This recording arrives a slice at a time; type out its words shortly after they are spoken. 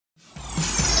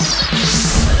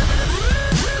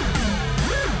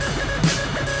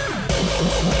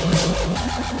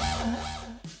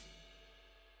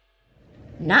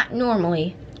not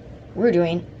normally. We're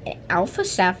doing an Alpha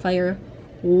Sapphire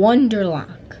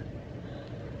Wonderlocke.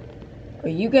 Are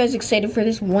you guys excited for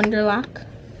this Wonderlocke?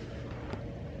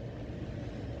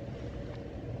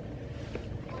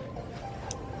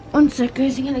 One sec,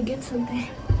 guys, I gotta get something.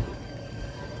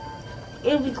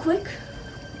 It'll be quick.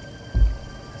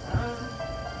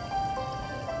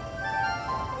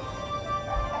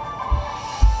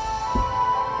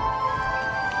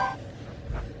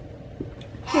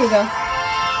 Here we go.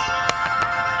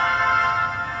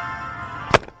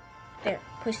 There,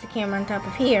 place the camera on top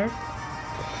of here.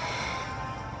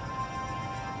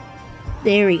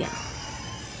 There we go.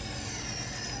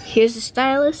 Here's the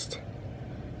stylist.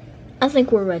 I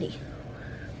think we're ready.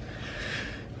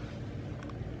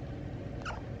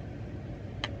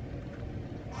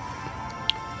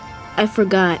 I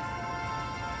forgot.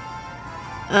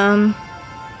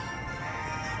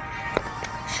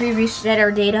 Should we reset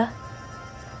our data?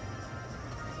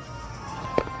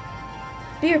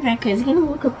 Be right back, guys. I'm gonna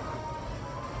look up.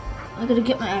 I gotta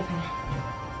get my iPad.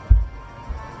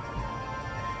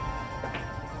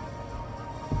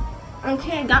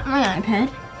 Okay, I got my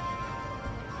iPad.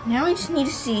 Now we just need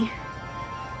to see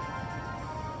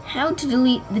how to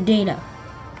delete the data.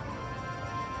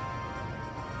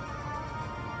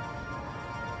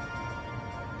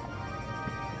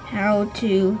 How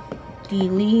to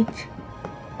delete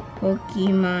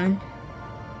Pokemon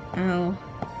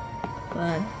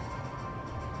Alpha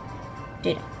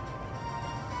data.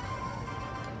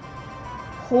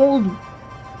 Hold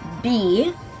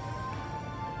B,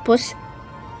 push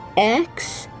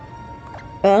X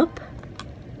up.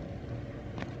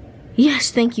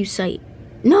 Yes, thank you, site.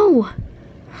 No!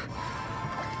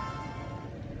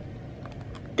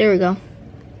 There we go.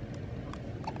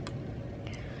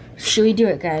 Should we do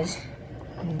it, guys?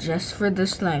 Just for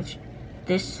this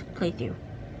playthrough.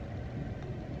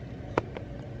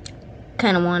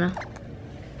 Kinda wanna.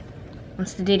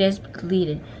 Once the data is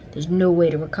deleted, there's no way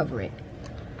to recover it.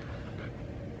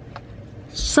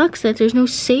 Sucks that there's no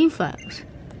save files.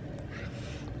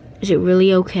 Is it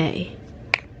really okay?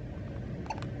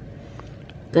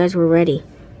 Guys, we're ready.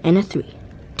 And a 3,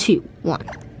 2, 1.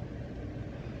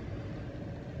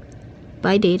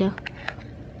 Bye, data.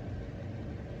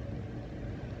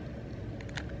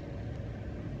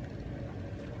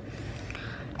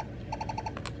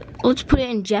 Let's put it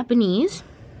in Japanese.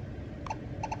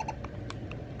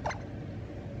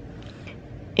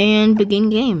 And begin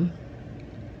game.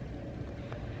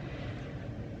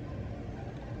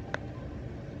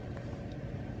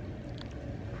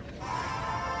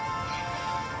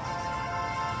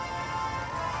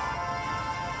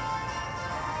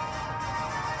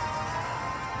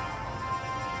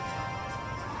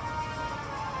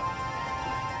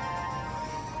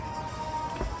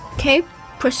 Okay,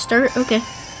 press start. Okay.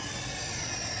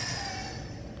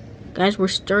 Guys, we're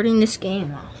starting this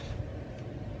game off.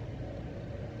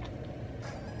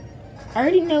 I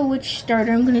already know which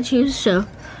starter I'm gonna choose, so.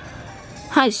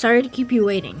 Hi, sorry to keep you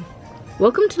waiting.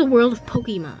 Welcome to the world of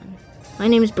Pokemon. My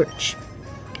name is Birch,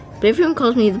 but everyone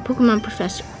calls me the Pokemon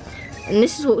Professor, and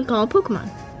this is what we call a Pokemon.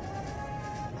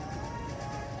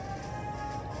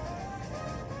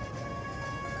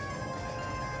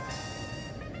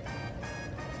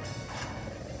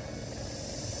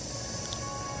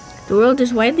 The world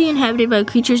is widely inhabited by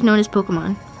creatures known as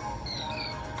Pokemon.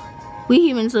 We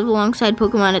humans live alongside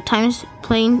Pokemon, at times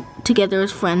playing together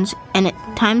as friends, and at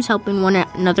times helping one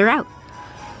another out.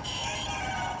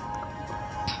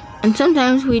 And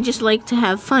sometimes we just like to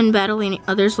have fun battling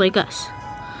others like us.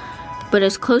 But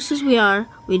as close as we are,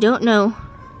 we don't know.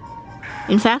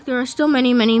 In fact, there are still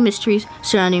many, many mysteries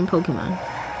surrounding Pokemon.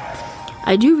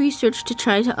 I do research to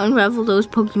try to unravel those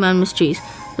Pokemon mysteries,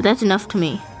 but that's enough to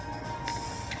me.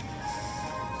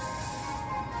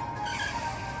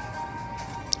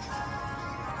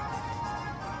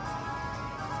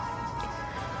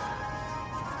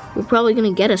 We're probably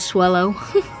gonna get a Swellow.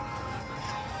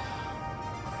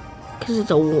 Cause it's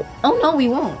a, oh no we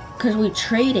won't, cause we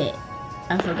trade it.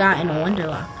 I forgot, in a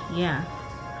Wonderlocke, yeah.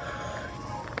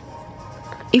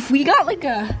 If we got like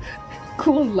a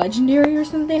cool legendary or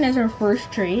something as our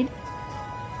first trade,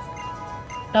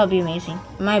 that would be amazing.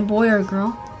 Am I a boy or a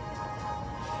girl?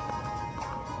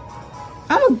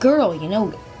 I'm a girl, you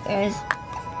know, guys.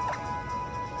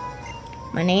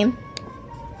 My name?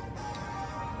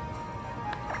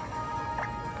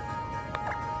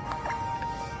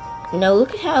 No,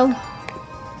 look at how,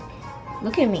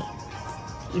 look at me.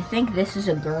 You think this is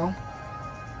a girl?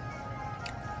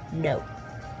 No.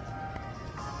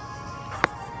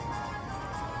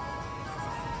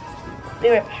 Be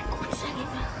right back, 1 second.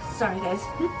 Sorry, guys.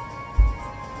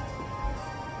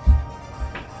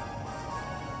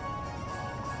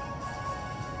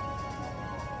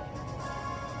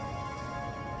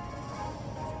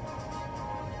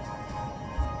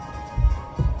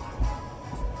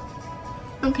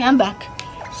 Okay, I'm back.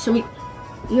 So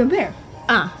you're a bear.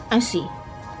 Ah, I see.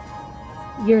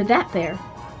 You're that bear.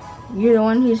 You're the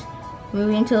one who's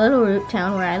moving to Little Root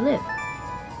Town where I live.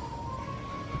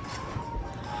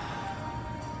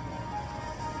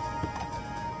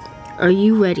 Are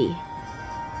you ready?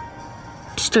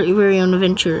 To start your very own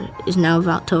adventure is now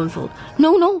about to unfold.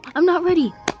 No, I'm not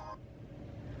ready.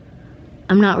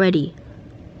 I'm not ready.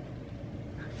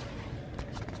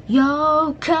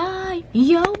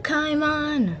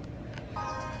 Yokai-mon.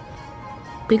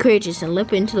 Be courageous and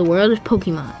leap into the world of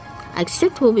Pokemon. I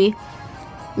accept we'll be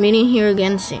meeting here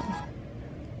again soon.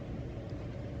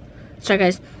 Sorry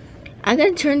guys, I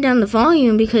gotta turn down the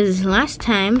volume because last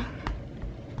time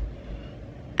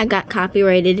I got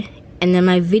copyrighted and then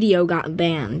my video got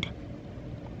banned.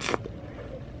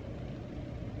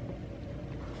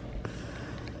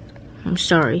 I'm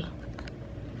sorry.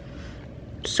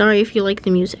 Sorry if you like the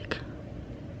music.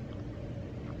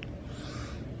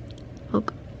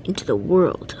 Look into the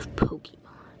world of Pokemon.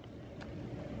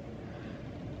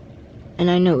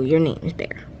 And I know your name is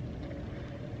Bear.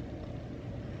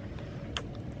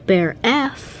 Bear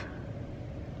F.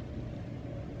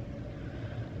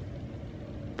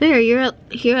 Bear, you're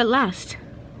here at last.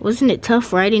 Wasn't it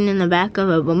tough riding in the back of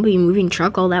a bumpy moving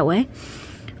truck all that way?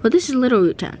 Well, this is Little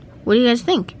Root Town. What do you guys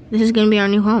think? This is gonna be our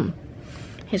new home.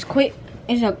 It's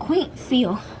a quaint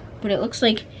feel, but it looks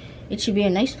like it should be a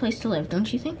nice place to live,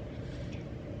 don't you think?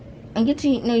 I get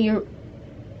to know you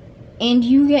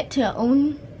get your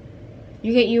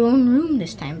own room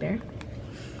this time, Bear.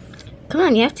 Come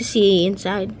on, you have to see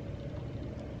inside.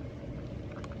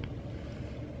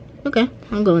 Okay,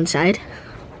 I'll go inside.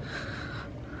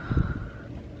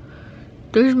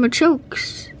 There's my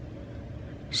chokes.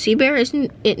 See, Bear,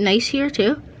 isn't it nice here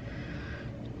too?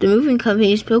 The moving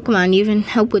company's Pokemon even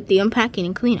help with the unpacking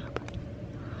and cleanup.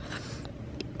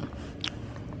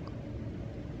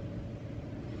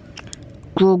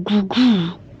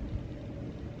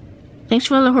 Thanks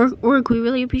for all the hard work. We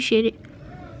really appreciate it.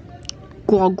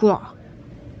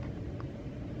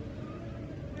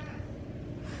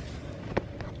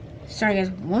 Sorry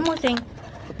guys, one more thing.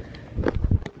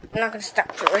 I'm not gonna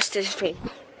stop for the rest of this video.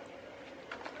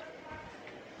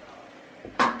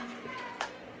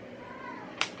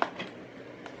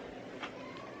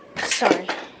 Sorry,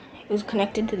 it was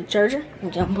connected to the charger. I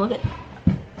need to unplug it.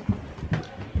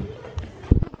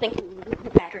 Thank you,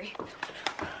 the battery.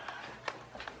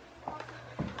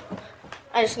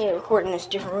 I just need to record in this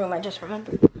different room. I just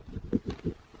remembered.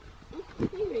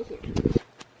 Right here.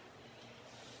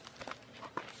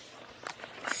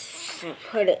 So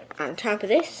put it on top of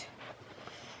this,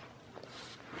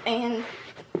 and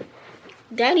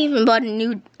Dad even bought a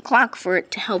new clock for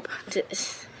it to help to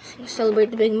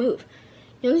celebrate the big move.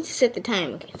 You'll need to set the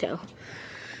time, okay, so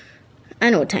I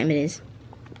know what time it is.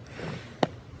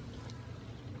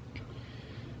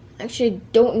 Actually,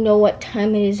 don't know what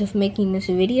time it is of making this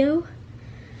video,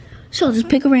 so I'll just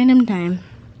pick a random time.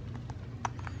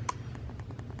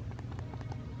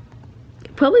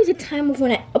 Probably the time of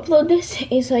when I upload this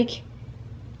is like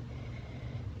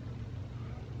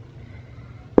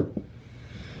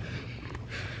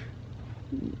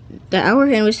the hour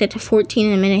hand was set to 14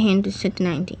 and the minute hand is set to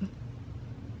 19.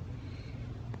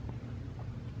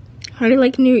 How do you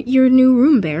like your new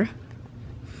room, Bear?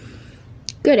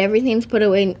 Good, everything's put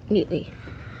away neatly.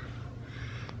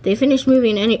 They finished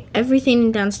moving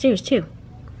everything downstairs, too.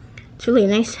 It's really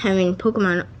nice having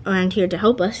Pokemon around here to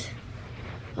help us.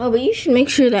 Oh, but you should make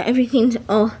sure that everything's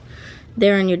all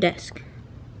there on your desk.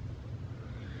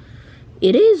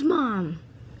 It is, Mom.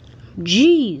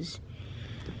 Jeez.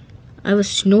 I have a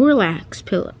Snorlax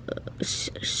pillow.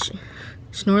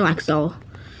 Snorlax doll.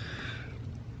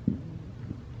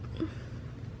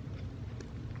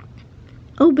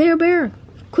 Oh, Bear,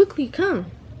 quickly come.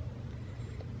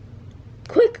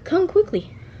 Quick, come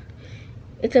quickly.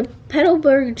 It's a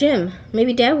Petalburg gym.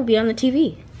 Maybe Dad will be on the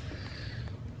TV.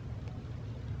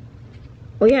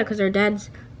 Oh yeah, because our dad's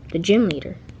the gym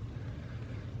leader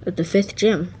at the 5th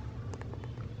gym.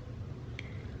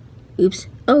 Oops.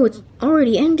 Oh, it's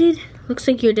already ended? Looks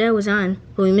like your dad was on,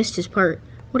 but we missed his part.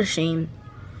 What a shame.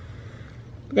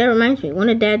 That reminds me, one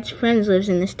of Dad's friends lives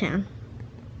in this town.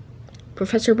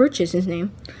 Professor Birch is his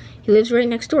name. He lives right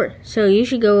next door, so you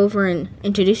should go over and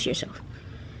introduce yourself.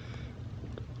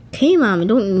 Okay, Mom, I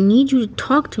don't need you to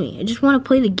talk to me. I just want to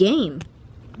play the game.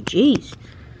 Jeez.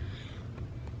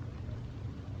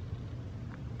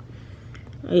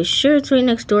 Are you sure it's right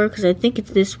next door? Because I think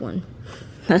it's this one.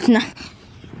 That's not...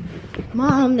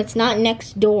 Mom, that's not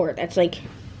next door. That's like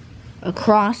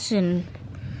across and...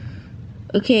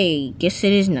 Okay, guess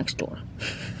it is next door.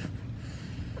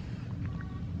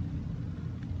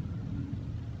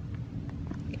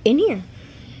 in here.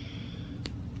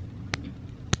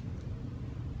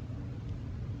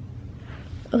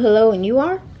 Oh, hello, and you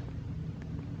are?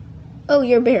 Oh,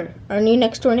 you're Bear, our new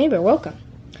next door neighbor. Welcome.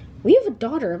 We have a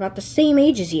daughter about the same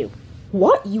age as you.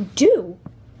 What? You do?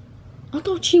 I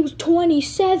thought she was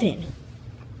 27.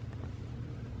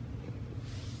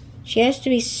 She has to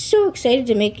be so excited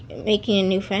to making a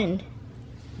new friend.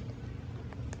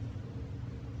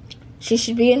 She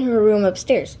should be in her room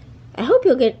upstairs. I hope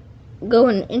you'll go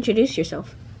and introduce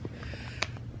yourself.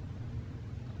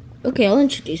 Okay, I'll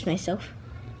introduce myself.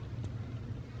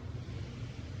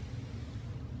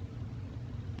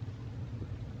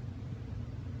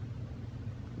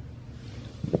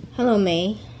 Hello,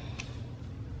 May.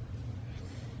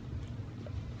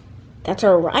 That's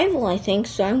our rival, I think,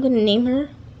 so I'm going to name her.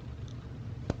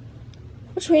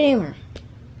 What should we name her?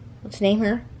 Let's name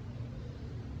her.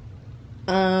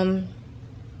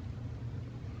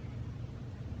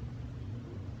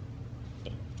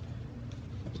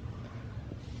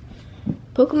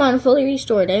 Pokemon fully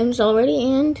restored. Items already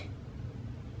and...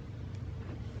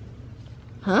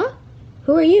 Huh?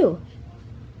 Who are you?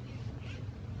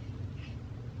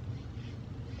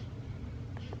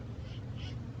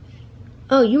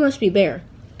 Oh, you must be Bear.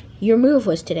 Your move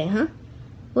was today, huh?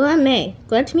 Well, I'm May.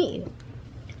 Glad to meet you.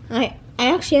 I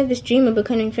actually have this dream of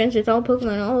becoming friends with all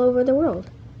Pokemon all over the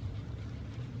world.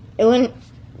 And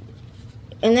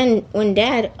then when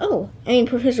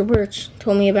Professor Birch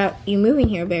told me about you moving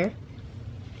here, Bear,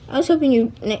 I was hoping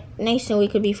you'd nice and we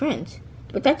could be friends.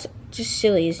 But that's just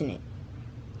silly, isn't it?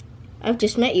 I've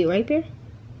just met you, right, Bear?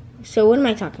 So what am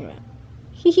I talking about?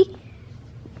 Hee.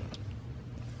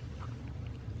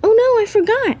 Oh no, I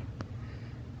forgot.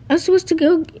 I was supposed to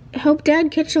go help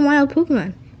Dad catch some wild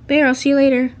Pokemon. Bear, I'll see you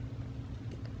later.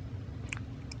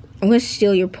 I'm gonna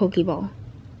steal your Pokeball.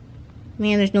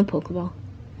 Man, there's no Pokeball.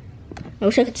 I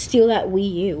wish I could steal that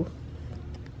Wii U.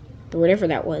 Or whatever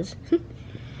that was.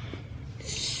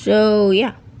 So,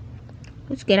 yeah.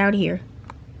 Let's get out of here.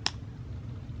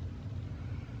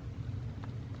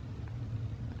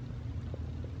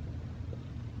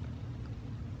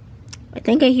 I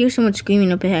think I hear someone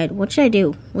screaming up ahead. What should I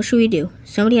do? What should we do?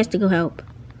 Somebody has to go help.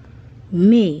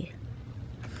 Me.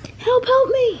 Help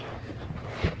me!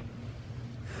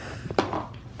 Oh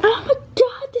my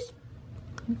god, this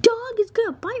dog is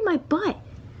gonna bite my butt.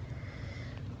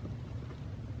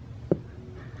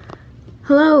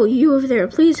 Hello, you over there.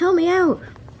 Please help me out.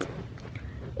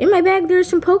 In my bag, there's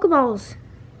some Pokeballs.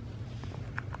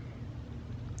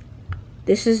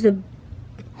 This is the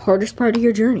hardest part of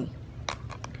your journey.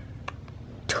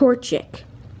 Torchic,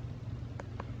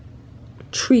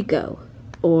 Trico,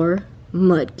 or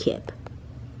Mudkip.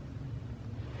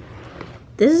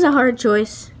 This is a hard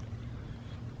choice.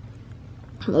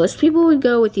 Most people would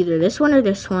go with either this one or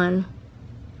this one.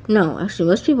 No, actually,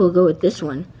 most people would go with this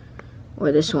one,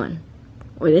 or this one,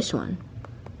 or this one,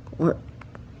 or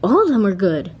all of them are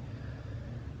good.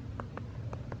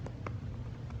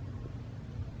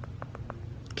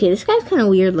 Okay, this guy's kind of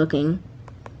weird looking.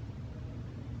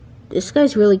 This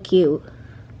guy's really cute.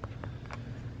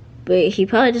 But he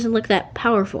probably doesn't look that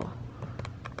powerful.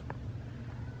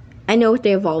 I know what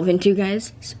they evolve into,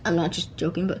 guys. I'm not just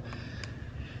joking, but...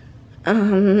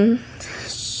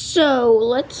 So,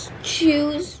 let's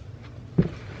choose...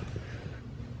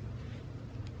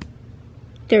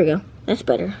 There we go. That's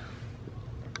better.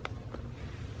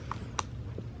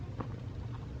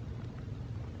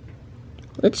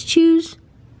 Let's choose...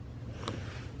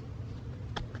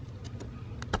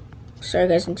 Sorry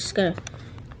guys, I'm just gonna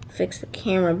fix the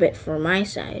camera a bit for my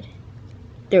side.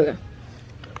 There we go.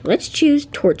 Let's choose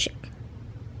Torchic.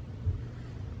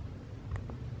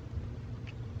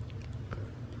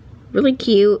 Really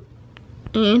cute.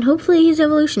 And hopefully his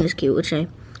evolution is cute, which I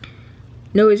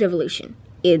know his evolution.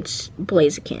 It's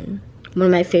Blaziken. One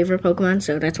of my favorite Pokemon,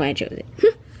 so that's why I chose it.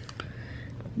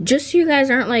 Just so you guys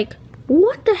aren't like,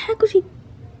 what the heck was he?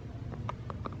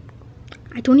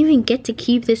 I don't even get to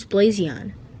keep this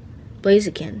Blaziken.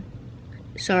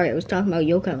 Sorry, I was talking about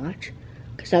Yokai Watch.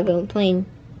 Because I've been playing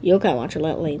Yokai Watch a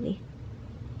lot lately.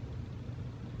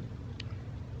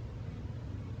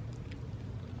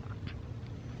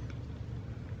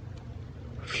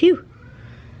 Phew.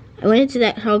 I went into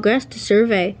that tall grass to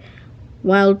survey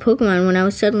wild Pokemon when I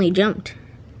was suddenly jumped.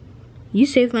 You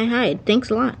saved my hide. Thanks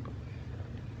a lot.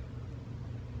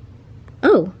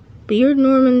 Oh, but you're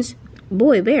Norman's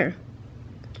boy, Bear.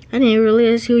 I didn't even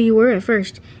realize who you were at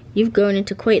first. You've grown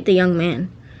into quite the young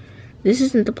man. This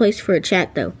isn't the place for a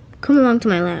chat, though. Come along to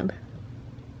my lab.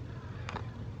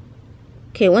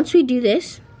 Okay, once we do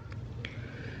this,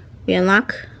 we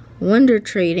unlock Wonder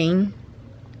Trading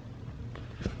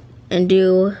and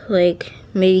do, like,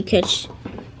 maybe catch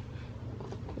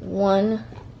 1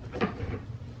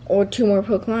 or 2 more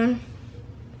Pokemon.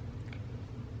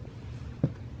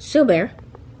 So, Bear,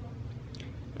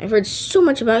 I've heard so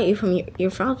much about you from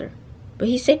your father, but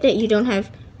he said that you don't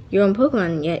have your own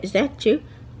Pokemon yet. Is that true?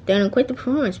 Done quite the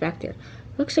performance back there.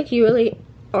 Looks like you really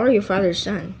are your father's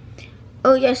son.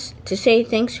 Oh yes, to say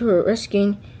thanks for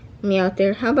rescuing me out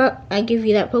there, how about I give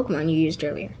you that Pokemon you used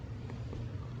earlier?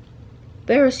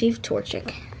 Bear received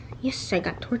Torchic. Yes, I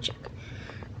got Torchic.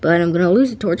 But I'm going to lose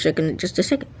the Torchic in just a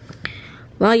second.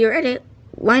 While you're at it,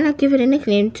 why not give it a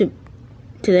nickname to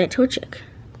that Torchic?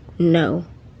 No.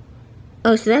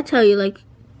 Oh, so that's how you like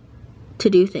to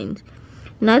do things.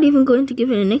 Not even going to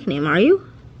give it a nickname, are you?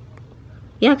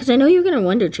 Yeah, because I know you're going to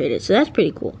Wonder Trade it, so that's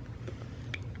pretty cool.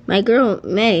 My girl,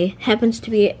 May, happens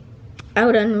to be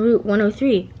out on Route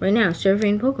 103 right now,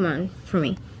 surveying Pokemon for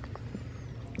me.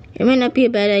 It might not be a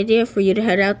bad idea for you to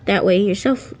head out that way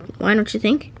yourself. Why don't you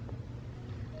think?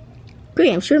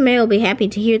 Great, I'm sure May will be happy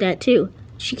to hear that too.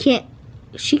 She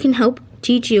can help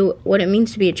teach you what it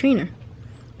means to be a trainer.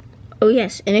 Oh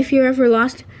yes, and if you're ever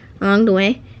lost along the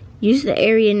way, use the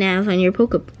area nav on your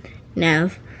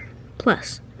PokeNav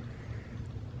Plus.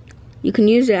 You can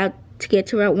use it out to get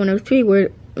to Route 103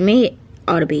 where May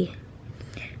ought to be.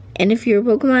 And if your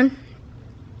Pokemon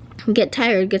get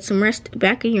tired, get some rest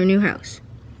back in your new house.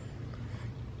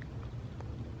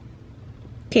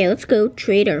 Okay, let's go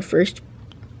trade our first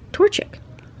Torchic.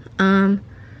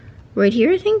 Right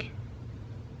here, I think?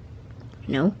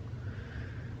 No.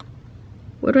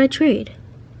 Where do I trade?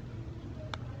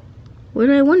 Where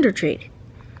do I Wonder Trade?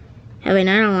 Have I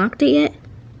not unlocked it yet?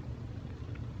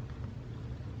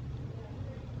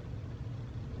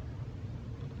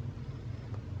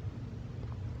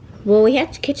 Well, we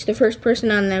have to catch the first person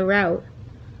on the route.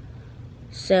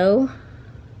 So,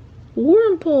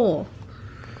 Wormpole.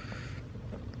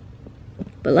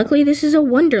 But luckily this is a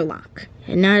Wonderlocke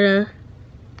and not a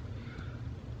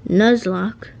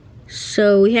Nuzlocke.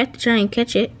 So we have to try and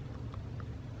catch it.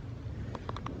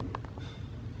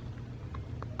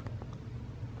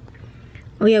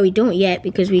 Oh yeah, we don't yet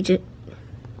because we just...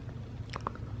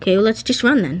 Okay, well, let's just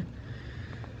run then.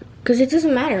 Because it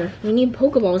doesn't matter. We need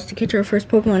Pokeballs to catch our first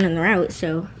Pokemon on the route,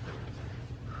 so...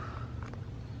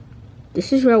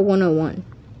 This is Route 101.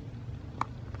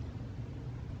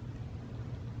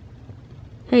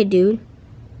 Hey, dude.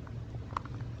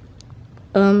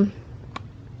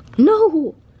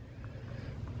 No!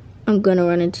 I'm gonna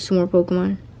run into some more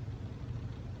Pokemon.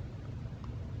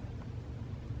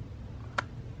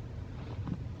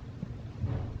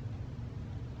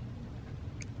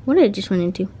 What did I just run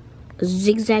into? A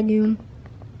Zigzagoon.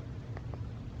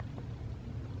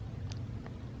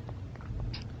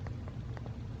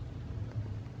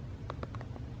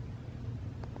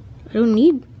 I don't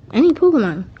need any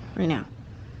Pokemon right now.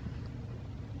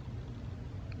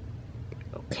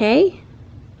 Okay.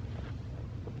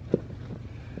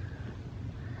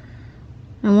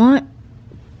 I want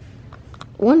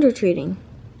Wonder Trading.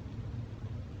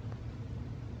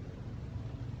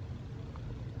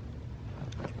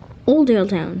 Oldale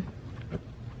Town.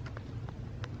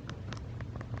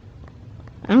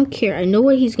 I don't care. I know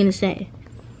what he's gonna say.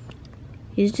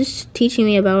 He's just teaching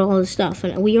me about all this stuff.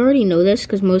 And we already know this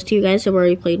because most of you guys have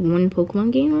already played one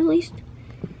Pokemon game at least.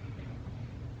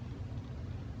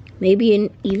 Maybe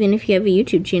even if you have a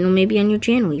YouTube channel, maybe on your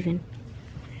channel even.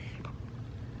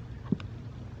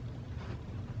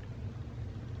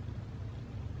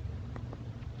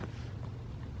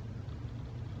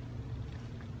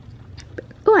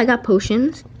 Oh, I got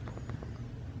potions.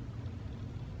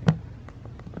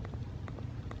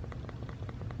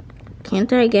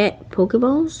 Can't I get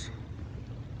Pokeballs?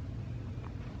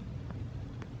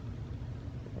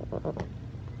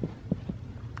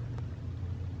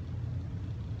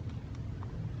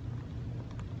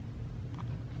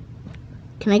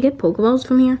 Can I get Pokeballs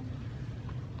from here?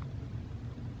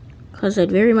 Because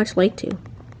I'd very much like to.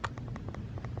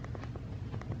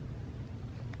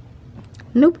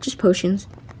 Nope, just potions.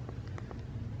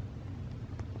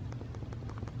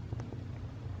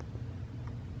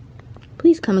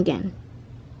 Please come again.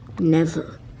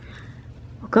 Never.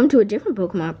 I'll come to a different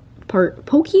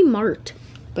Pokemart,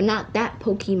 but not that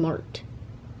Pokemart.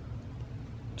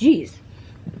 Jeez.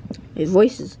 His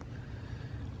voice is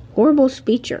horrible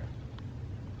speecher.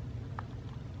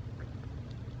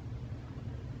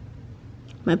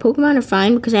 My Pokemon are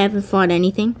fine because I haven't fought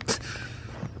anything.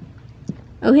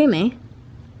 Oh, hey, May.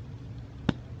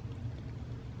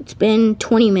 It's been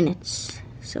 20 minutes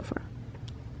so far.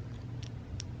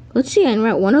 Let's see, on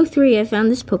Route 103 I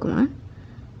found this Pokemon.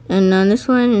 And on this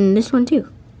one and this one too.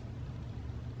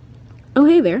 Oh,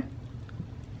 hey, Bear.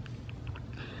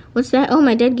 What's that? Oh,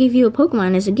 my dad gave you a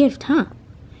Pokemon as a gift, huh?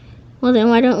 Well then,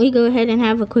 why don't we go ahead and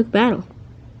have a quick battle?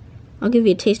 I'll give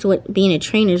you a taste of what being a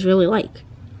trainer is really like.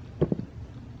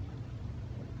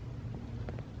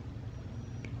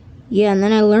 Yeah, and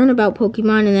then I learn about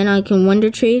Pokemon, and then I can Wonder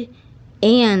Trade,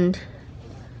 and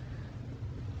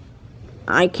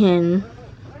I can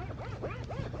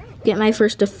get my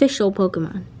first official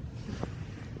Pokemon.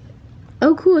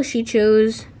 Oh, cool, she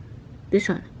chose this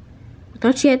one. I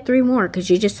thought she had 3 more, because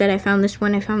she just said, I found this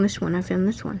one, I found this one, I found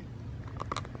this one.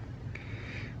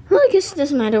 Well, I guess it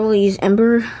doesn't matter, we'll use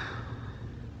Ember.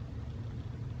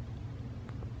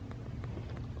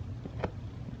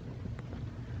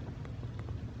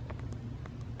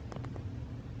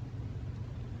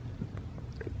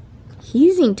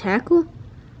 He's using Tackle?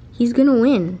 He's gonna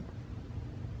win.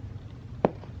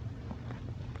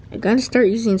 I gotta start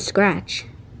using Scratch.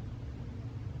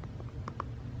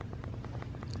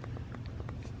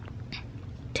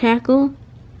 Tackle.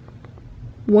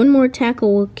 One more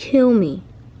tackle will kill me.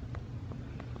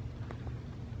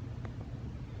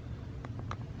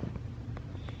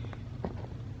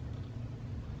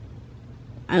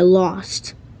 I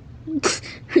lost.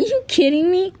 Are you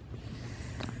kidding me?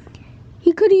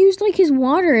 He could have used like his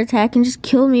water attack and just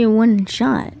killed me in one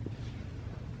shot.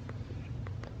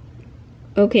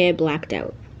 Okay, I blacked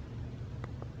out.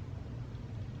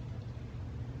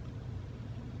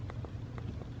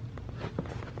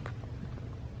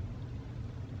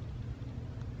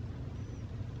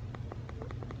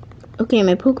 Okay,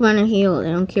 my Pokemon are healed.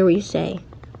 I don't care what you say.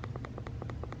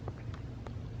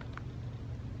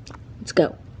 Let's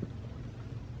go.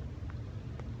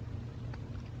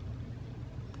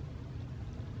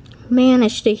 Man, I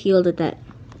should have healed at that.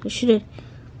 I should have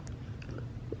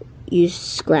used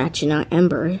Scratch and not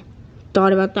Ember.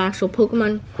 Thought about the actual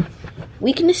Pokemon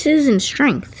weaknesses and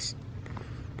strengths.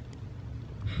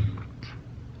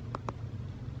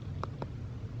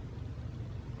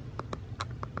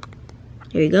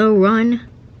 There you go, run.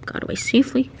 Got away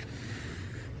safely.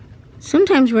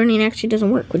 Sometimes running actually doesn't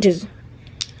work, which is...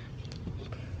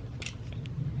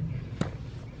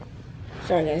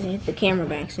 Sorry guys, I hit the camera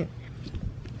by accident.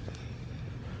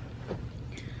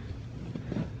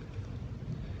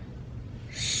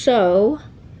 So...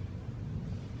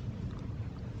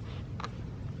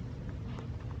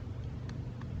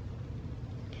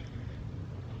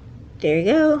 There you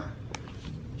go.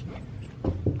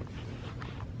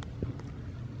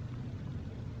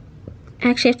 I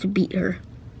actually have to beat her.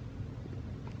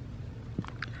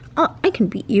 Oh, I can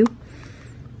beat you.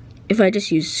 If I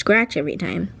just use Scratch every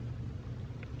time.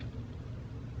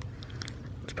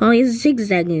 It's probably a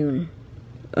Zigzagoon.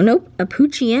 Oh nope, a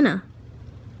Poochyena.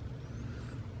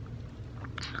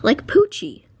 Like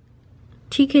Poochie.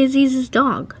 TKZ's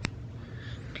dog.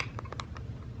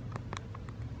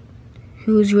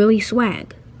 Who's really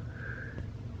swag.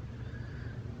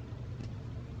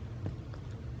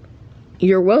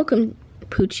 You're welcome,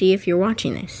 Poochie, if you're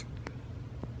watching this.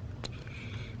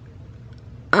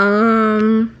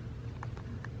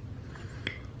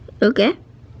 Okay.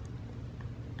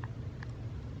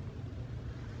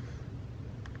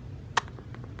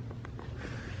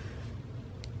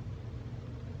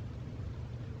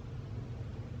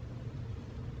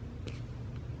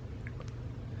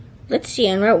 Let's see,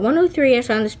 on Route 103 I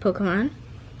found this Pokemon.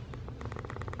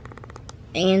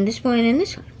 And this one and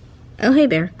this one. Oh, hey,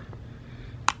 Bear.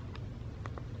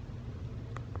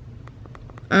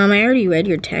 I already read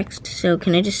your text, so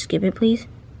can I just skip it, please?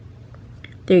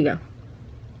 There you go.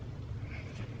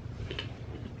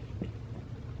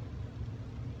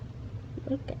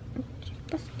 Okay.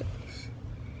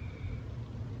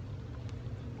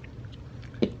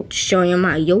 Showing you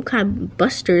my Yokai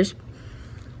Busters.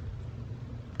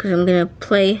 Because I'm going to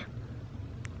play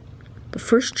the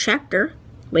first chapter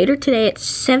later today at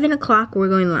 7 o'clock. We're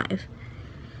going live.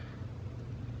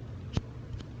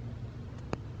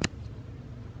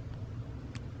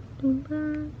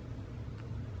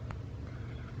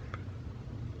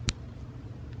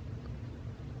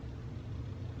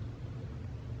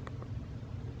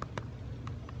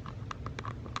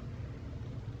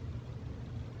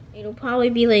 It'll probably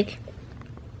be like,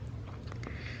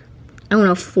 I don't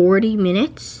know, 40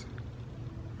 minutes.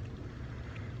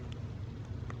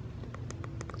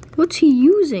 What's he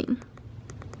using?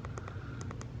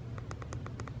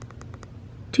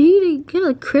 Did he get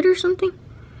a crit or something?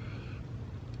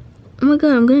 Oh my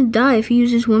god, I'm gonna die if he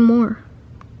uses one more.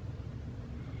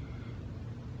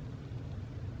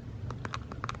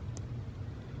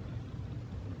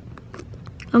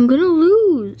 I'm gonna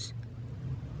lose.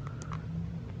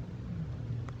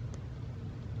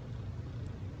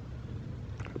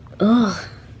 Ugh.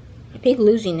 I hate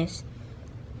losing this.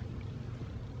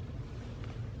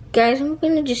 Guys, I'm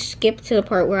gonna just skip to the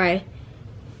part where I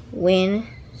win.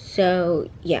 So,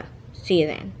 yeah. See you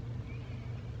then.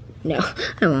 No,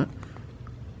 I won't.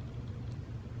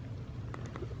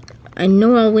 I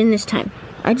know I'll win this time.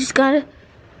 I just gotta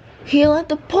heal at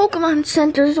the Pokemon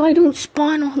Center so I don't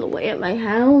spawn all the way at my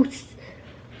house.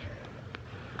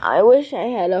 I wish I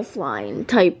had a flying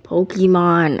type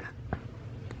Pokemon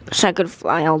so I could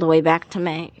fly all the way back to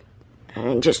May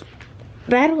and just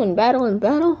battle and battle and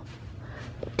battle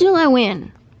till I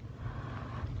win.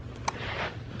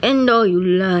 And all you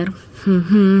lied.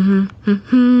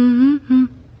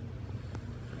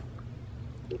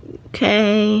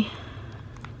 Okay.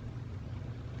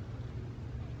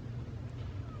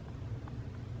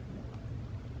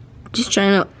 Just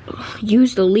trying to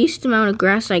use the least amount of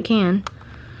grass I can.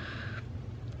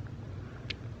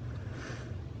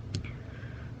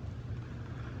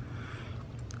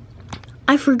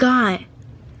 I forgot.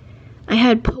 I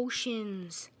had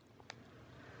potions.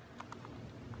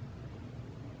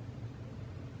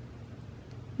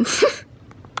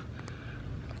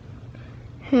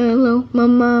 Hello,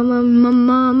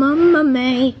 Mama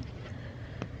May.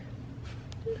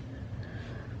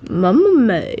 Mama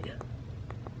May.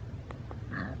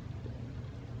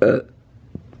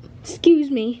 Excuse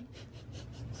me.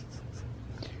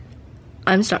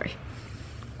 I'm sorry.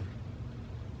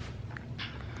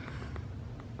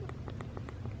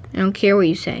 I don't care what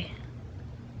you say.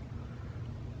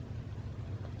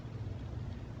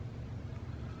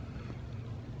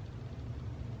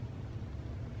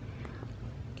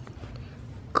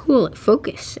 Cool,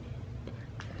 focus.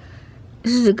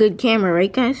 This is a good camera,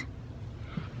 right, guys?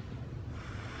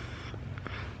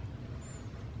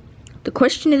 The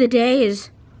question of the day is,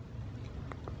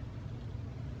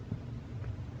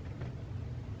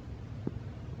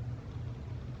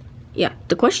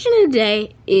 the question of the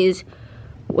day is,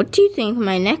 what do you think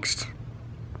my next,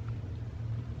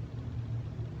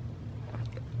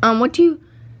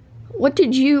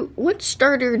 what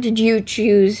starter did you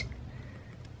choose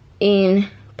in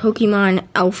Pokemon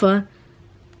Alpha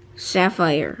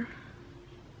Sapphire?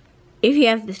 If you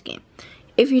have this game.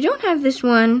 If you don't have this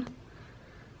one,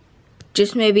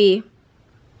 just maybe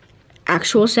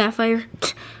actual Sapphire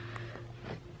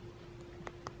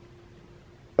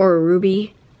or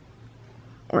Ruby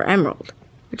or Emerald,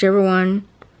 whichever one.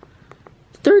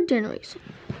 3rd generation.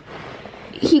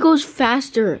 He goes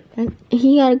faster and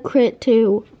he got a crit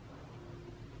too.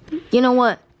 You know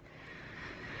what?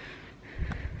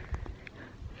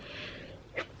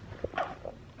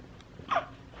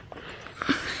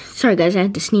 Sorry guys, I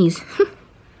had to sneeze.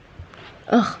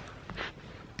 Ugh.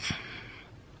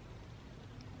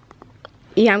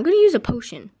 Yeah, I'm gonna use a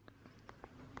potion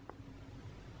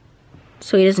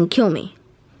so he doesn't kill me.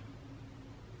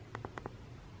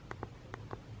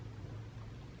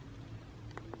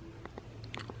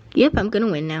 Yep, I'm gonna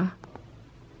win now.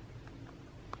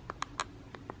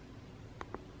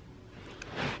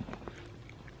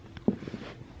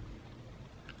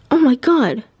 Oh my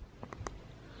god.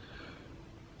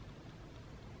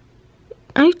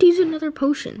 I have to use another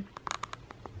potion.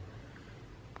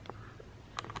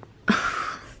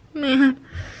 Man,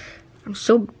 I'm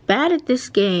so bad at this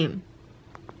game.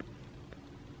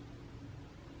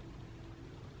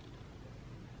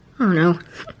 Oh no.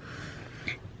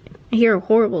 I hear a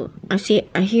horrible,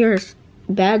 I hear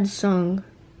a bad song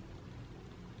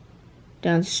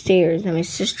downstairs that my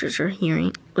sisters are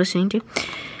listening to.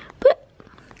 But,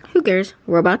 who cares?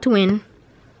 We're about to win.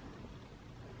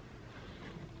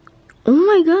 Oh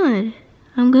my god,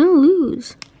 I'm gonna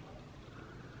lose.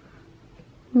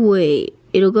 Wait,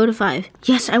 it'll go to 5.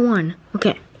 Yes, I won.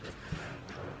 Okay.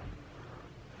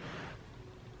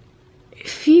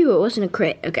 Phew, it wasn't a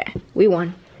crit. Okay, we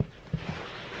won.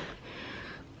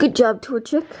 Good job,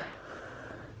 Torchic.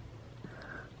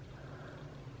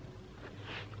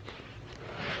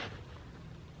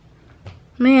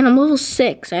 Man, I'm level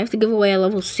 6. I have to give away a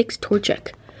level 6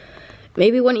 Torchic.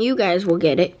 Maybe one of you guys will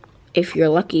get it, if you're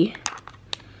lucky.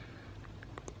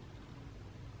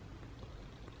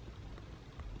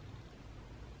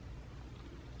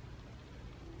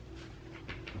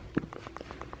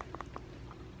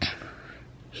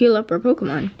 Heal up our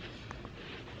Pokemon.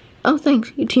 Oh,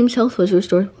 thanks. Your team's health was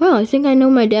restored. Well, I think I know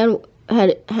my dad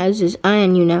has his eye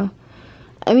on you now.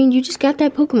 I mean, you just got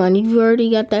that Pokemon. You've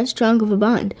already got that strong of a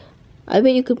bond. I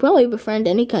bet you could probably befriend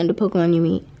any kind of Pokemon you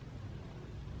meet.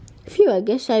 Phew, I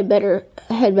guess I better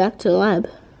head back to the lab.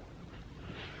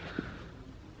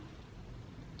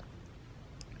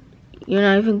 You're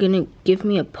not even gonna give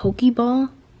me a Pokeball?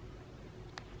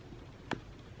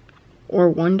 Or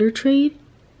Wonder Trade?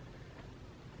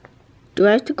 Do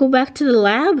I have to go back to the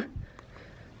lab?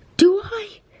 Do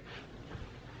I?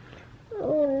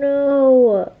 Oh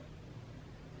no.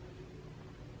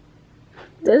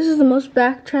 This is the most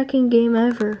backtracking game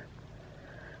ever.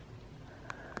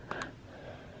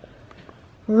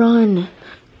 Run.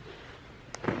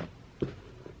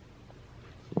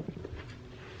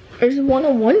 I just won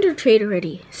a Wonder Trade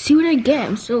already. See what I get.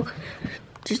 I'm so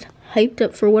just hyped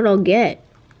up for what I'll get.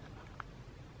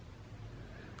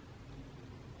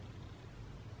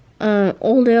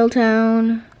 Old Ale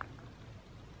Town.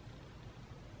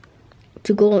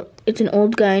 It's an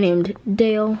old guy named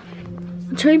Dale.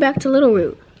 Let's hurry back to Little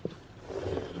Root.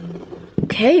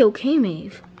 Okay,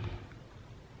 Maeve.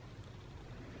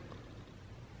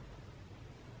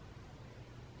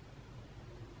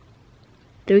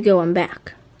 There we go, I'm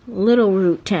back. Little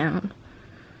Root Town.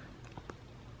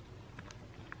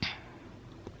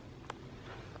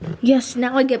 Yes,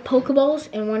 now I get Pokeballs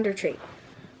and Wonder Trade.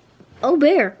 Oh,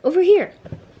 Bear, over here.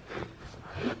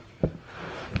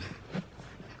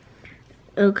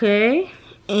 Okay,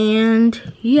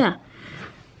 and yeah.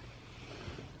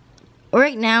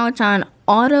 Right now it's on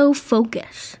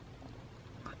autofocus.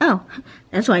 Oh,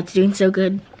 that's why it's doing so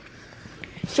good.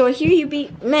 So I hear you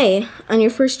beat May on your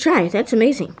first try. That's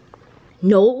amazing.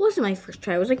 No, it wasn't my first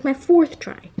try. It was like my 4th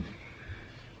try.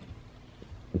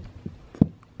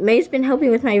 May's been helping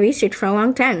with my research for a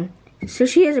long time. So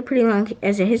she has a pretty long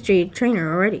as a history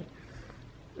trainer already.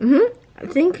 I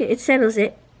think it settles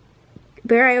it.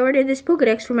 Bear, I ordered this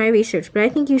Pokedex for my research, but I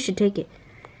think you should take it.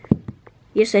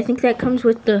 Yes, I think that comes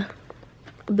with the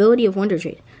ability of Wonder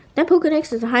Trade. That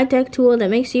Pokedex is a high-tech tool that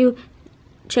makes you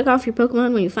check off your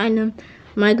Pokemon when you find them.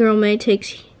 My girl May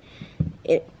takes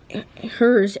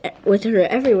hers with her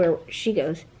everywhere she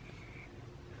goes.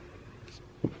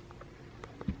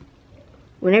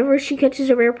 Whenever she catches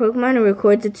a rare Pokemon and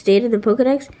records its data in the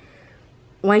Pokedex,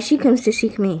 why she comes to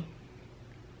seek me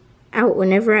out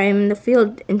whenever I am in the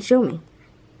field and show me.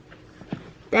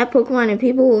 That Pokemon and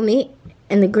people will meet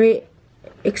in the great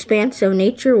expanse of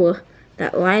nature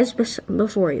that lies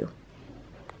before you.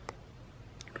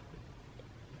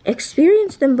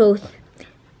 Experience them both.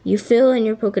 You fill in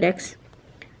your Pokedex.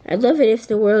 I'd love it if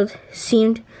the world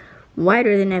seemed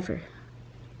wider than ever.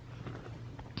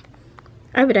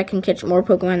 I bet I can catch more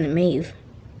Pokemon than Maeve.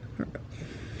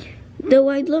 Though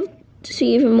I'd love to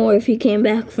see even more if you came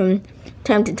back from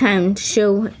time to time to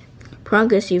show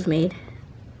progress you've made.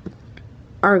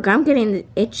 Arg, I'm getting the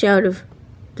itch out of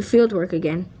the field work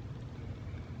again.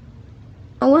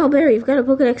 Oh wow, Barry, you've got a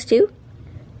Pokedex too?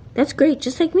 That's great,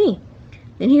 just like me.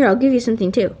 Then here, I'll give you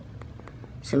something too.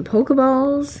 Some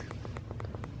Pokeballs.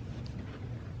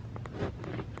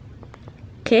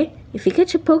 Okay, if you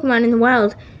catch a Pokemon in the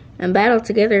wild and battle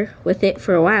together with it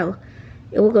for a while,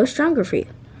 it will go stronger for you.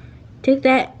 Take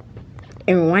that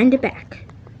and rewind it back.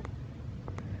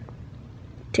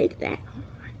 Take that.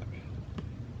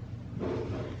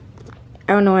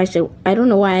 I don't know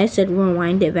why I said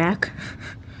rewind it back.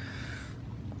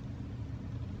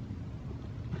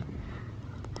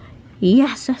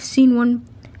 Yes, I've seen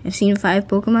 5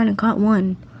 Pokemon and caught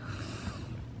 1.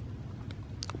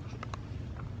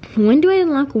 When do I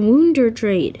unlock Wonder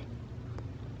Trade?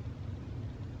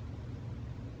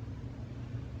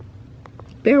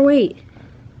 Bear, wait.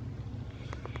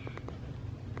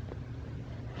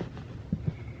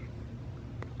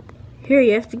 Here,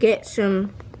 you have to get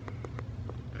some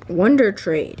Wonder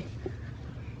Trade.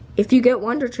 If you get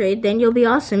Wonder Trade, then you'll be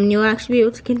awesome and you'll actually be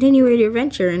able to continue with your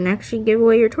adventure and actually give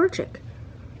away your Torchic.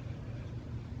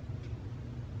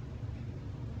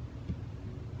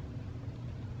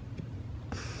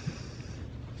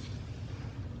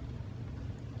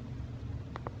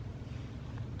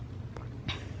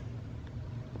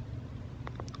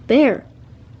 Bear.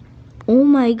 Oh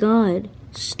my god.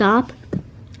 Stop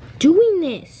doing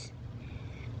this.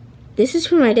 This is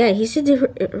for my dad. He said they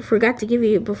forgot to give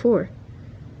you it before.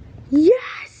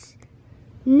 Yes!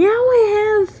 Now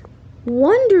I have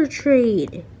Wonder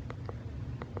Trade.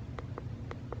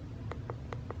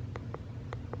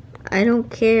 I don't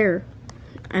care.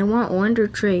 I want Wonder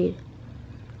Trade.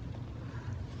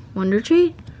 Wonder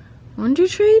Trade? Wonder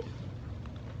Trade?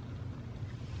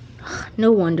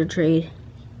 No Wonder Trade.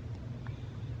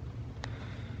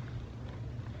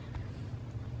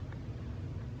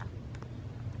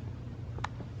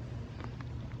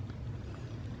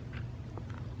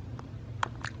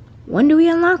 When do we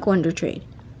unlock Wonder Trade?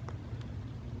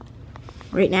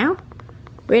 Right now?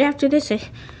 Right after this?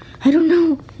 I don't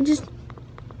know.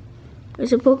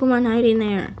 There's a Pokemon hiding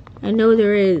there. I know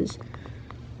there is.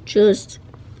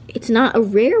 It's not a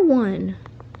rare one.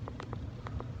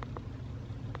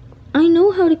 I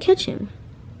know how to catch him.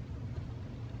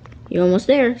 You're almost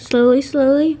there. Slowly,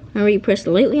 slowly. Remember, you press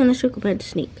lightly on the circle pad to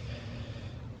sneak.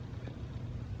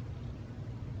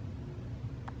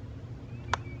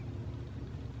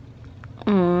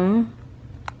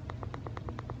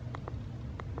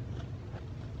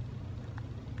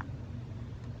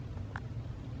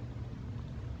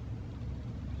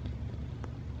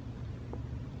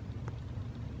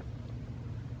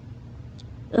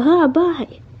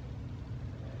 Bye.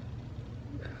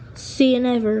 See you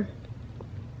never.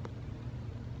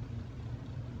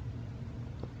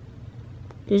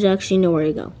 There's actually nowhere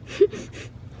to go.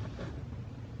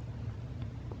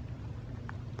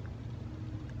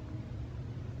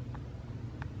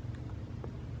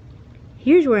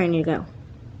 Here's where I need to go.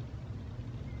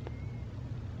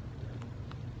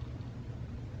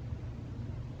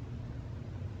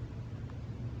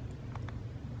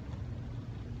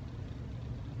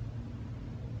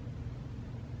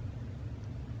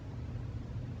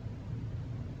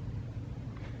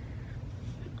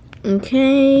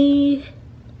 Okay,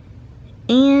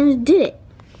 and did it.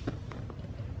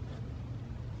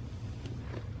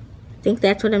 I think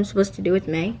that's what I'm supposed to do with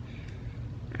May.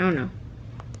 I don't know.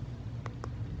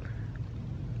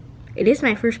 It is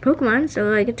my first Pokemon,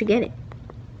 so I get to get it.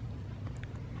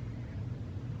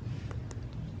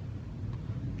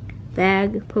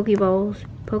 Bag, Pokeballs,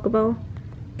 Pokeball,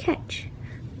 catch.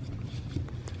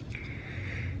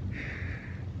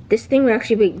 This thing would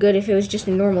actually be good if it was just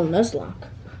a normal Nuzlocke.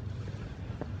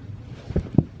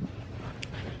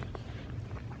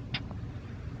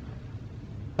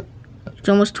 It's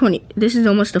almost 20. This is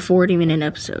almost a 40-minute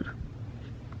episode.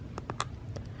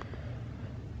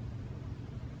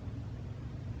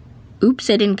 Oops,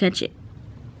 I didn't catch it.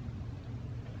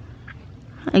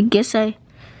 I guess I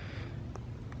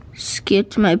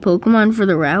skipped my Pokemon for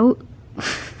the route. I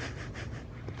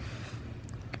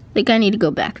think I need to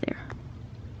go back there.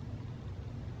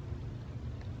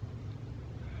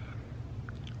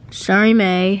 Sorry,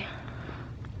 May.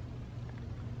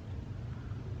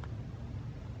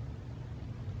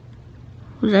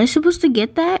 Was I supposed to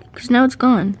get that? Because now it's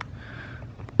gone.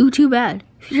 Ooh, too bad.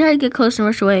 If you try to get close and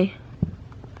rush away.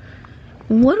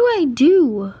 What do I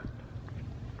do?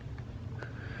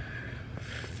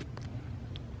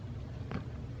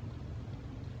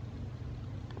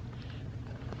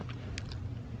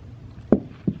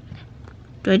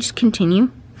 Do I just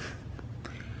continue?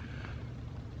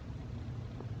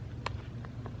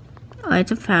 I have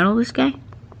to battle this guy?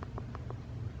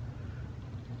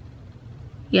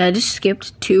 Yeah, I just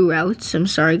skipped 2 routes. I'm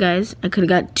sorry, guys. I could have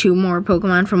got 2 more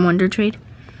Pokemon from Wonder Trade.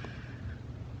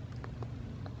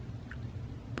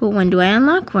 But when do I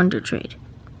unlock Wonder Trade?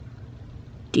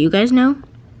 Do you guys know?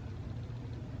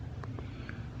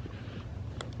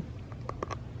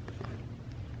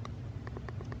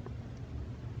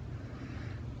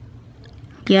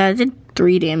 Yeah, I did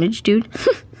 3 damage, dude.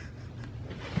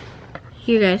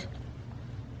 Here, guys.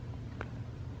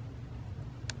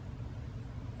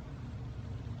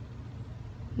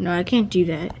 No, I can't do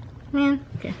that. Man,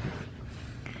 okay.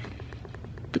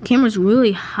 The camera's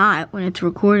really hot when it's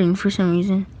recording for some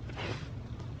reason.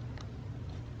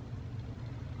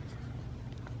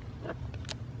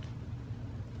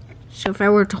 So if I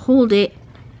were to hold it,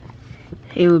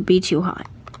 it would be too hot.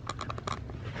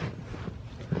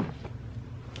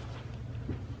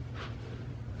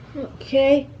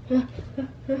 Okay.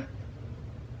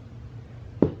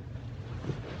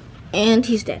 And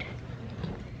he's dead.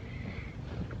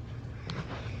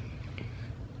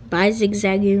 Bye,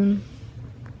 Zigzagoon.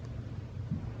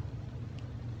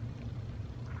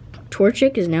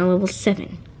 Torchic is now level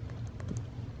 7.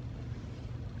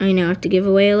 I now have to give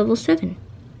away a level 7.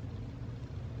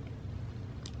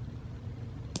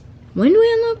 When do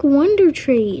I unlock Wonder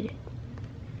Trade?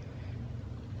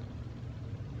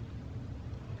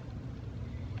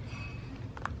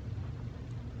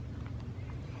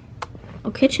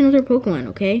 I'll catch another Pokemon,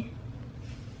 okay?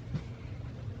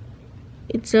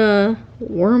 It's a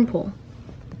Wurmple.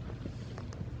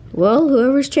 Well,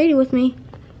 whoever's trading with me,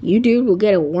 you dude will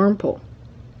get a Wurmple.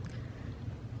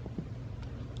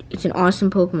 It's an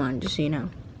awesome Pokemon, just so you know.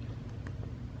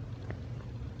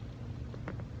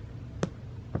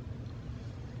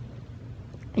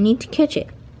 I need to catch it.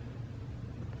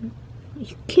 Are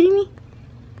you kidding me?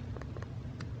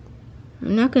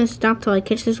 I'm not gonna stop till I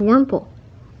catch this Wurmple.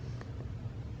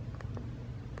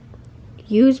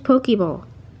 Use Pokeball.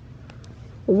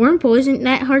 A Wurmple isn't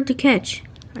that hard to catch,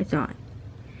 I thought.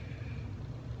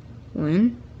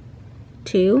 1,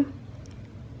 2,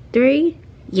 3.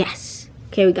 Yes.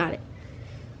 Okay, we got it.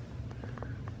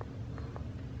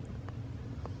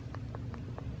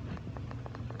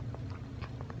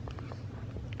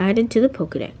 Added to the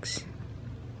Pokedex.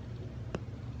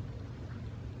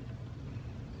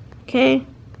 Okay.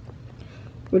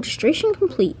 Registration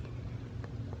complete.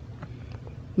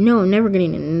 No, I'm never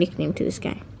getting a nickname to this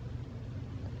guy.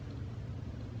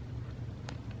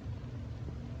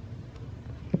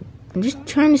 I'm just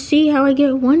trying to see how I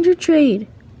get Wonder Trade.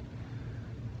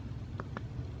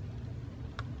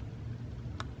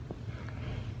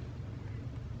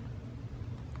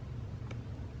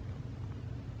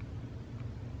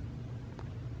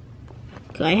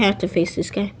 So I have to face this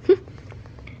guy.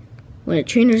 When a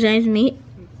trainer's eyes meet,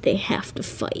 they have to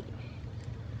fight.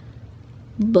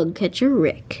 Bug catcher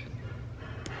Rick.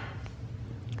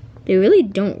 They really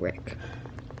don't, Rick.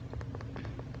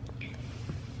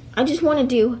 I just want to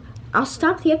do... I'll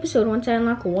stop the episode once I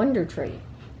unlock a Wonder Trade.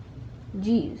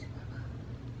 Jeez.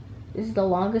 This is the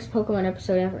longest Pokemon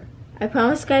episode ever. I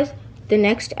promise, guys, the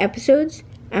next episodes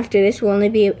after this will only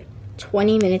be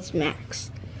 20 minutes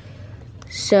max.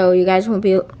 So you guys won't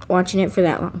be watching it for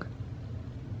that long.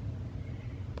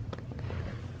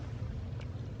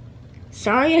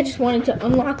 Sorry, I just wanted to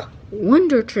unlock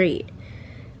Wonder Trade.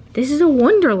 This is a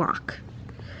Wonderlock.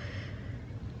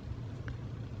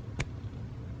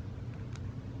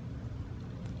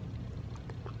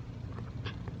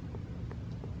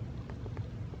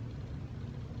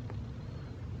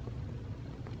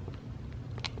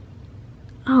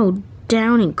 Oh,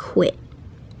 down and quit.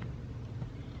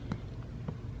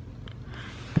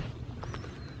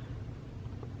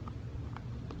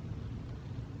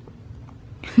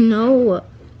 No.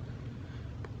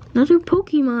 Another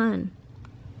Pokemon.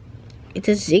 It's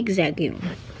a Zigzagoon.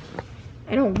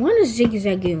 I don't want a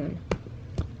Zigzagoon.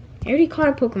 I already caught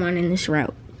a Pokemon in this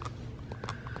route.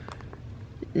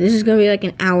 This is going to be like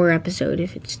an hour episode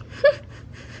if it's...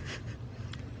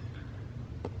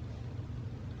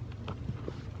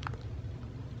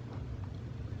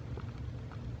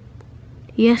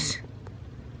 Yes.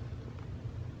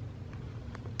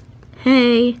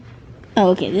 Hey.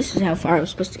 Oh, okay, this is how far I was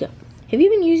supposed to go. Have you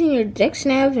been using your Dex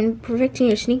Nav and perfecting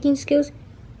your sneaking skills?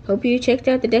 Hope you checked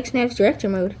out the Dex Nav's director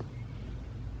mode.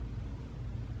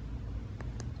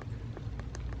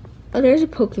 Oh, there's a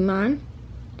Pokemon.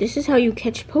 This is how you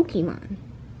catch Pokemon.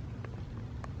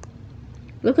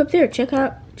 Look up there. Check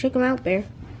them out there.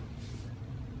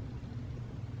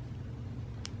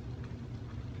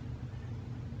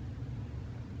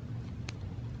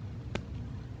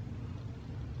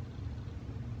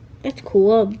 That's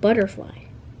cool, a butterfly.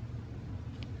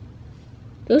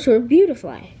 Those were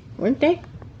beautiful, weren't they?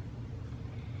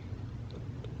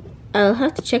 I'll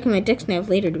have to check in my Dex Nav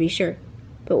later to be sure.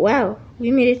 But wow,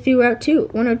 we made it through Route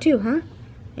 102, huh?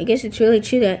 I guess it's really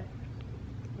true that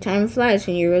time flies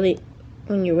when you're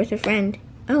with a friend.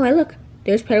 Oh, look,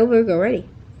 there's Petalburg already.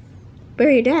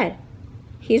 Where's your dad?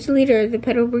 He's the leader of the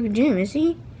Petalburg gym, is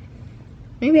he?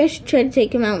 Maybe I should try to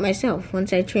take him out myself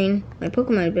once I train my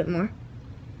Pokemon a bit more.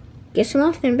 Guess I'm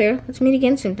off then, Bear. Let's meet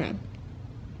again sometime.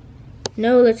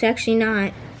 No, let's actually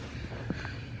not.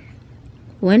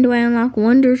 When do I unlock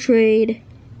Wonder Trade?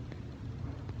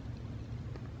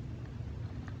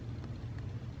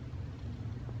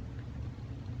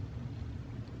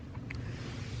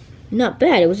 Not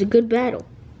bad. It was a good battle.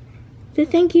 So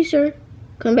thank you, sir.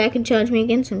 Come back and challenge me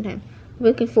again sometime. I'm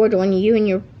looking forward to when you and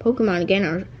your Pokemon again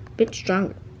are a bit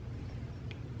stronger.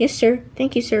 Yes, sir.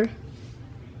 Thank you, sir.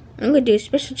 I'm going to do a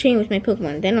special training with my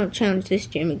Pokemon, then I'll challenge this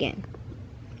gym again.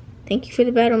 Thank you for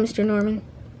the battle, Mr. Norman.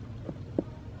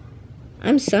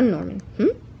 I'm Son Norman.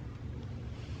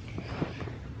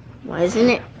 Why isn't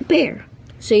it Bear?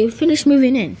 So you finished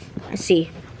moving in. I see.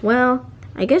 Well,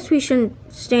 I guess we shouldn't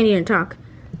stand here and talk.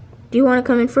 Do you want to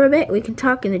come in for a bit? We can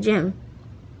talk in the gym.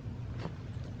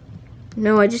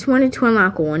 No, I just wanted to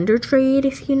unlock Wonder Trade,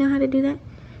 if you know how to do that.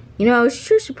 You know, I was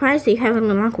sure surprised that you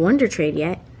haven't unlocked Wonder Trade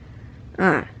yet.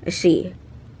 Ah, I see.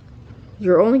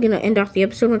 You're only going to end off the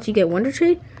episode once you get Wonder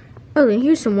Trade? Oh, then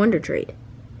here's some Wonder Trade.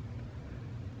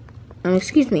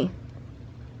 Excuse me.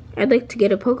 I'd like to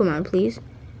get a Pokemon, please.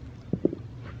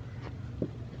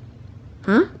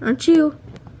 Huh? Aren't you?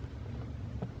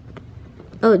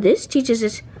 Oh, this teaches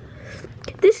us...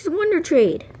 This is Wonder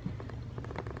Trade.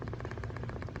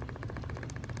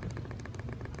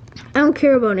 I don't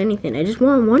care about anything. I just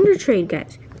want Wonder Trade,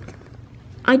 guys.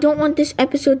 I don't want this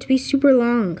episode to be super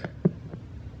long.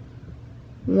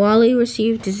 Wally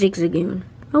received a Zigzagoon.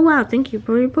 Oh wow, thank you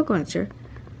for your Pokemon, sir.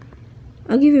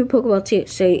 I'll give you a Pokeball too,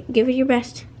 so give it your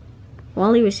best.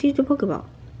 Wally received a Pokeball.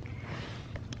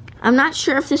 I'm not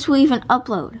sure if this will even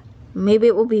upload. Maybe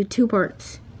it will be 2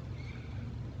 parts.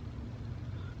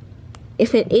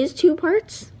 If it is 2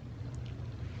 parts,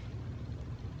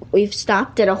 we've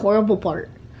stopped at a horrible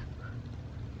part.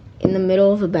 In the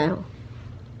middle of a battle.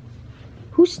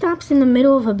 Who stops in the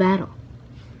middle of a battle?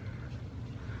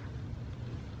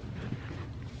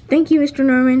 Thank you, Mr.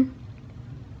 Norman.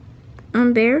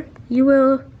 Bear, you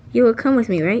will come with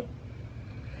me, right?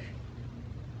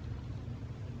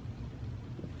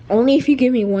 Only if you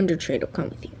give me Wonder Trade, I'll come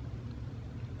with you.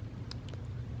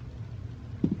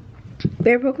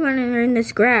 Bear Pokemon are in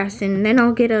this grass, and then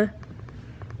I'll get a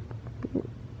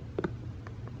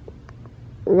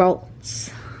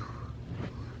Ralts.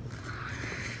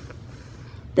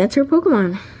 that's her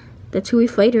Pokemon. That's who we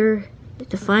fight her at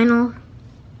the final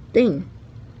thing.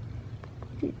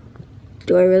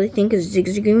 Do I really think a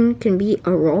Zigzagoon can beat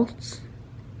a Ralts?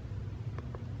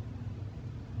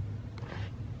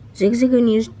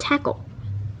 Zigzagoon used Tackle.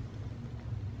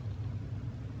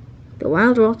 The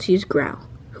Wild Ralts use Growl.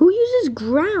 Who uses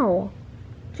Growl?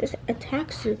 Just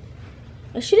attacks her.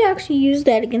 I should actually use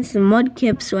that against the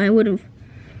Mudkip, so I would have.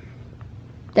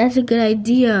 That's a good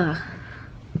idea.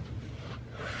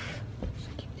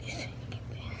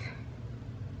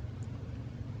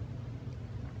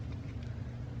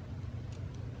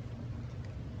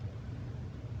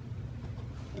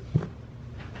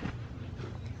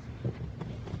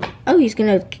 Oh, he's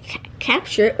gonna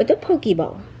capture it with a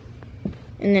Pokeball.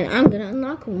 And then I'm gonna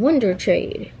unlock Wonder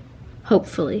Trade.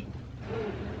 Hopefully.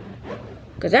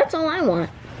 Because that's all I want.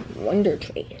 Wonder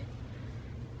Trade.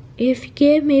 If you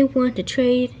give me one to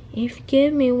trade, if you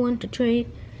give me one to trade,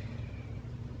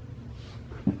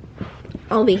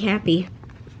 I'll be happy.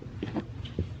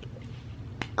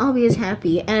 I'll be as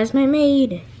happy as my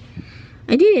maid.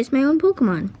 I did it, it's my own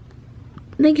Pokemon.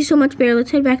 Thank you so much, Bear.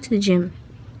 Let's head back to the gym.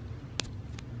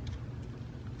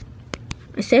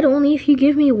 I said only if you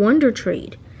give me Wonder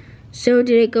Trade. So,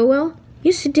 did it go well?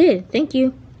 Yes, it did. Thank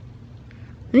you.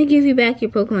 Let me give you back your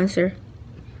Pokemon, sir.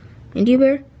 And you,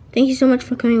 Bear, thank you so much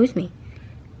for coming with me.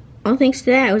 All thanks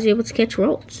to that, I was able to catch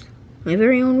Ralts. My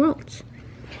very own Ralts.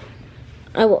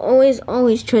 I will always,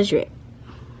 always treasure it.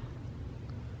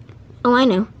 Oh, I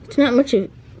know. It's not much of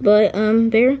it, but,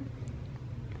 Bear,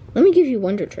 let me give you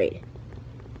Wonder Trade.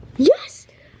 Yes!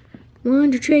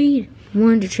 Wonder Trade.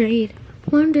 Wonder Trade.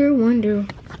 Wonder, wonder.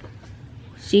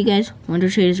 See, you guys? Wonder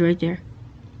Trade is right there.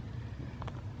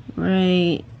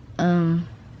 Right, there.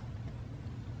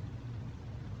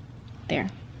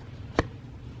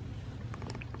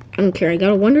 I don't care. I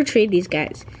gotta Wonder Trade these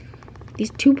guys.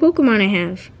 These 2 Pokemon I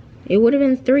have. It would have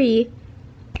been 3,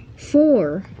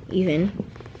 4, even,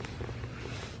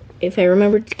 if I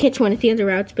remembered to catch one at the other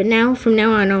routes. But now, from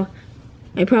now on,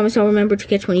 I promise I'll remember to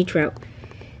catch one each route.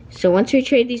 So once we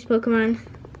trade these Pokemon,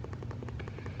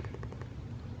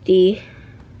 the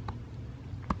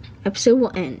episode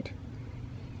will end.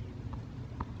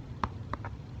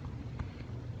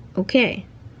 Okay,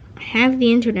 I have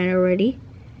the internet already.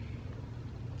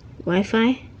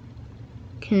 Wi-Fi,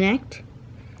 connect,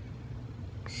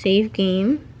 save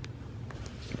game.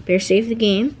 Bear save the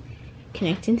game.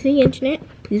 Connect into the internet.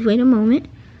 Please wait a moment.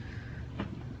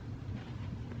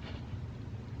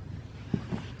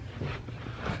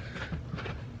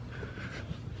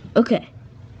 Okay.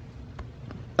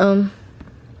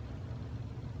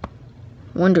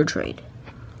 Wonder Trade.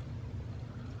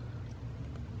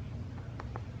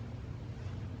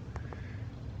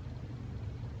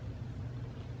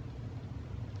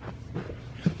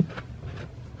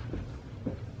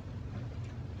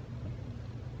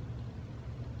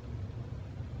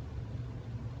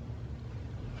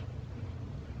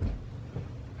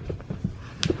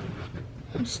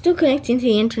 I'm still connecting to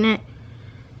the internet.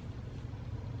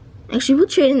 Actually, we'll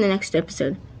trade in the next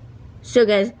episode. So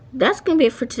guys, that's gonna be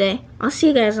it for today. I'll see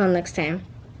you guys on next time.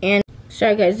 And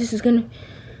sorry guys, this is gonna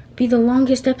be the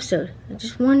longest episode. I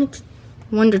just wanted to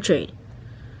Wonder Trade.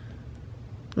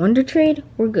 Wonder Trade,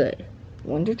 we're good.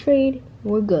 Wonder Trade,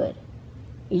 we're good.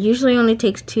 It usually only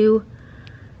takes 2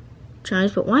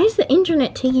 tries, but why is the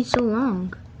internet taking so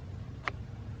long?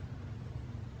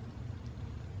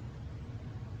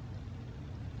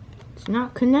 It's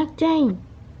not connecting.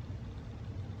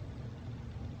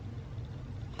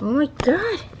 Oh my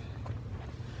god.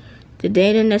 The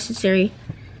data necessary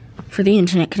for the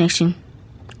internet connection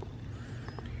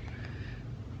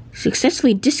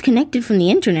successfully disconnected from the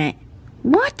internet.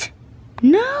 What?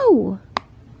 No.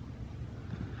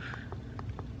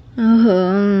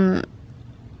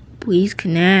 Please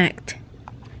connect.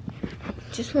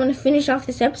 Just want to finish off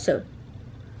this episode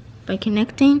by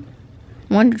connecting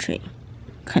Wonder Trade.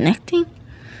 Connecting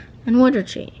and Wonder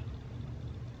Trade.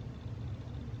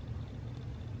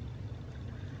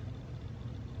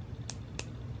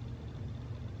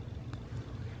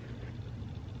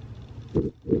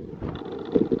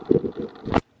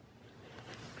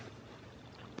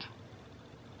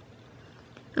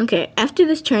 Okay, after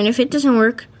this turn, if it doesn't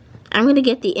work, I'm going to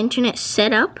get the internet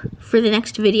set up for the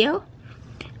next video,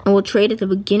 and we'll trade at the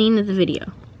beginning of the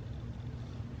video.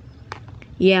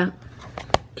 Yeah,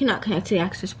 cannot connect to the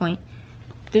access point.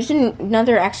 There's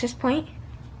another access point.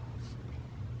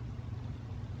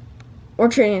 We're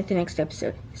trading at the next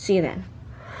episode. See you then.